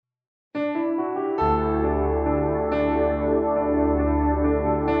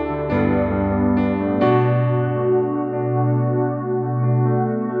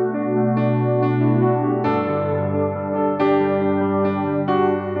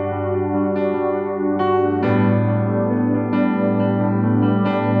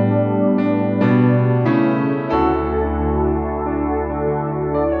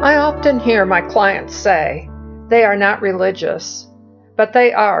hear my clients say they are not religious, but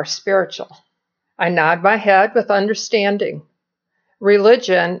they are spiritual. I nod my head with understanding.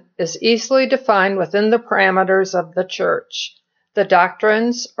 Religion is easily defined within the parameters of the church. The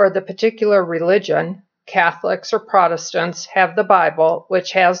doctrines or the particular religion, Catholics or Protestants, have the Bible,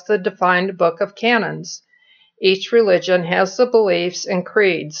 which has the defined book of canons. Each religion has the beliefs and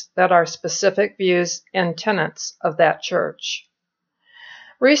creeds that are specific views and tenets of that church.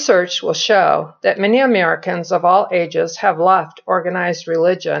 Research will show that many Americans of all ages have left organized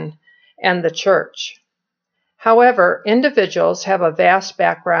religion and the church. However, individuals have a vast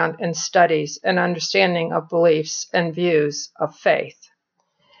background in studies and understanding of beliefs and views of faith.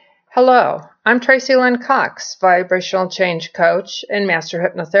 Hello, I'm Tracy Lynn Cox, vibrational change coach and master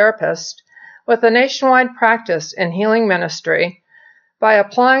hypnotherapist with a nationwide practice in healing ministry by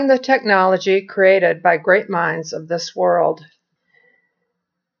applying the technology created by great minds of this world.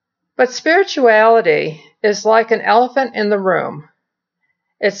 But spirituality is like an elephant in the room.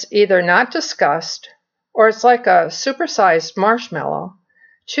 It's either not discussed, or it's like a supersized marshmallow,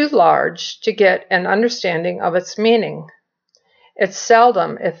 too large to get an understanding of its meaning. It's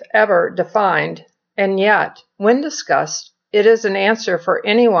seldom, if ever, defined, and yet, when discussed, it is an answer for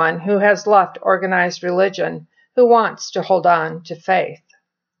anyone who has left organized religion who wants to hold on to faith.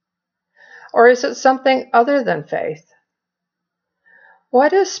 Or is it something other than faith?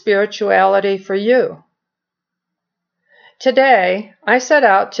 What is spirituality for you? Today, I set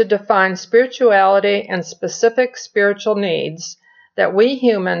out to define spirituality and specific spiritual needs that we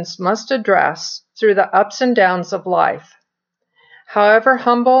humans must address through the ups and downs of life. However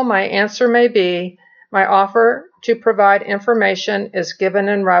humble my answer may be, my offer to provide information is given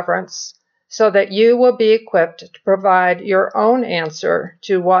in reverence so that you will be equipped to provide your own answer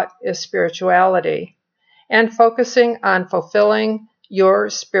to what is spirituality and focusing on fulfilling your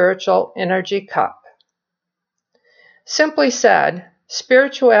spiritual energy cup. Simply said,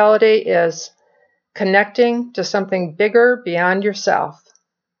 spirituality is connecting to something bigger beyond yourself.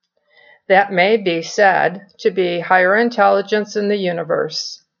 That may be said to be higher intelligence in the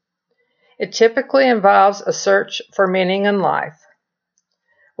universe. It typically involves a search for meaning in life.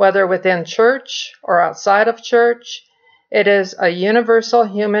 Whether within church or outside of church, it is a universal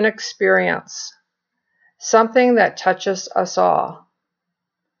human experience, something that touches us all.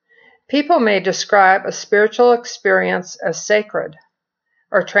 People may describe a spiritual experience as sacred,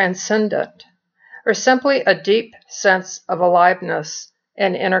 or transcendent, or simply a deep sense of aliveness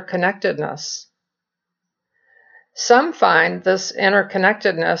and interconnectedness. Some find this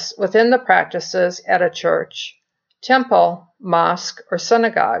interconnectedness within the practices at a church, temple, mosque, or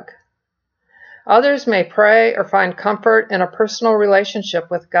synagogue. Others may pray or find comfort in a personal relationship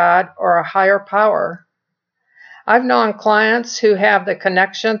with God or a higher power. I've known clients who have the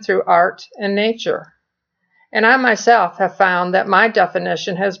connection through art and nature, and I myself have found that my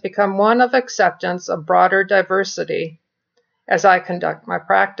definition has become one of acceptance of broader diversity as I conduct my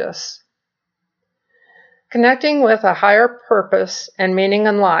practice. Connecting with a higher purpose and meaning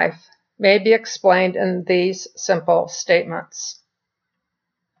in life may be explained in these simple statements.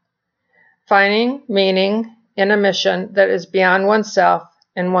 Finding meaning in a mission that is beyond oneself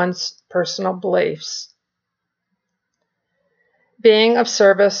and one's personal beliefs. Being of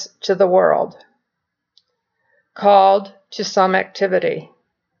service to the world. Called to some activity.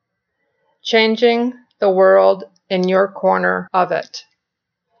 Changing the world in your corner of it.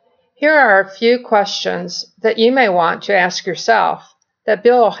 Here are a few questions that you may want to ask yourself that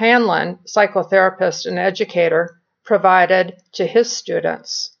Bill Hanlon, psychotherapist and educator, provided to his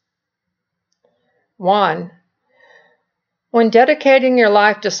students. 1. When dedicating your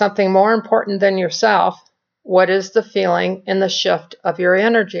life to something more important than yourself, what is the feeling in the shift of your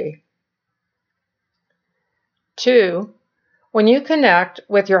energy? 2. When you connect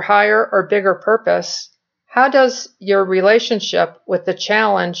with your higher or bigger purpose, how does your relationship with the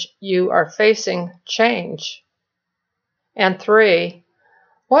challenge you are facing change? And 3.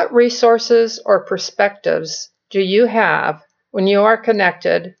 What resources or perspectives do you have when you are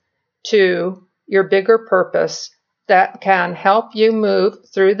connected to your bigger purpose that can help you move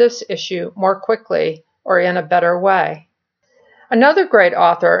through this issue more quickly or in a better way? Another great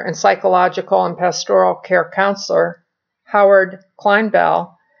author and psychological and pastoral care counselor, Howard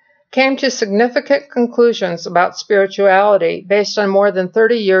Kleinbell, came to significant conclusions about spirituality based on more than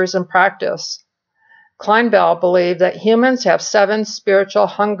 30 years in practice. Kleinbell believed that humans have 7 spiritual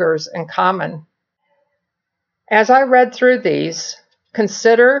hungers in common. As I read through these,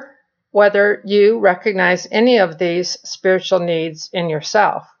 consider whether you recognize any of these spiritual needs in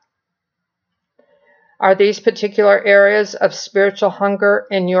yourself. Are these particular areas of spiritual hunger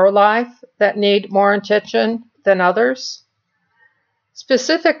in your life that need more attention than others?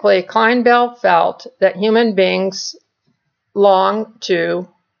 Specifically, Klein Bell felt that human beings long to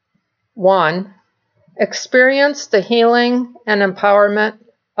 1. Experience the healing and empowerment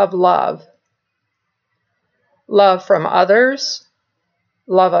of love. Love from others,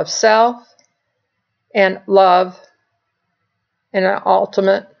 love of self, and love in an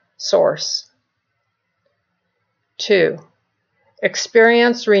ultimate source. 2.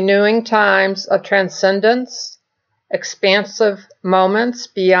 Experience renewing times of transcendence, expansive moments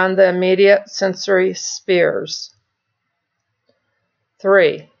beyond the immediate sensory spheres.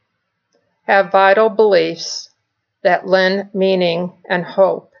 3. Have vital beliefs that lend meaning and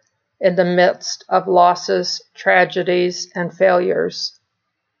hope in the midst of losses, tragedies, and failures.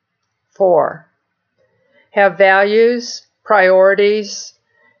 4. Have values, priorities,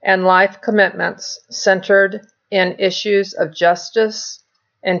 and life commitments centered in issues of justice,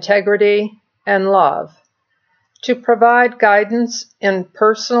 integrity, and love to provide guidance in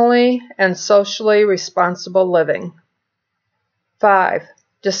personally and socially responsible living. 5.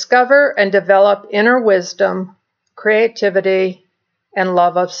 Discover and develop inner wisdom, creativity, and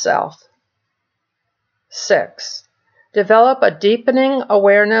love of self. 6. Develop a deepening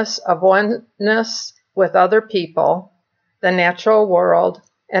awareness of oneness with other people, the natural world,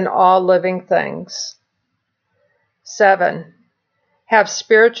 and all living things. 7. Have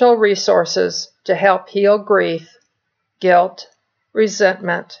spiritual resources to help heal grief, guilt,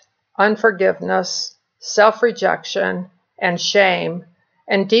 resentment, unforgiveness, self-rejection, and shame,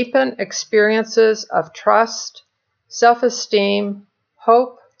 and deepen experiences of trust, self-esteem,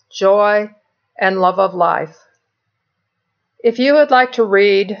 hope, joy, and love of life. If you would like to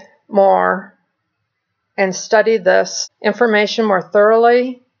read more and study this information more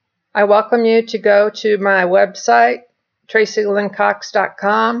thoroughly, I welcome you to go to my website,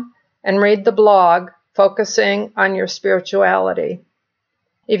 TracyLynnCox.com, and read the blog focusing on your spirituality.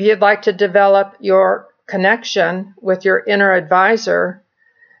 If you'd like to develop your connection with your inner advisor,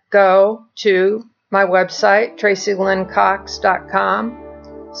 go to my website,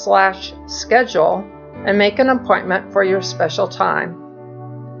 TracyLynnCox.com/schedule, and make an appointment for your special time.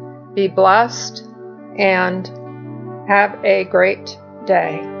 Be blessed and have a great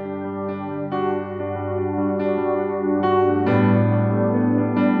day.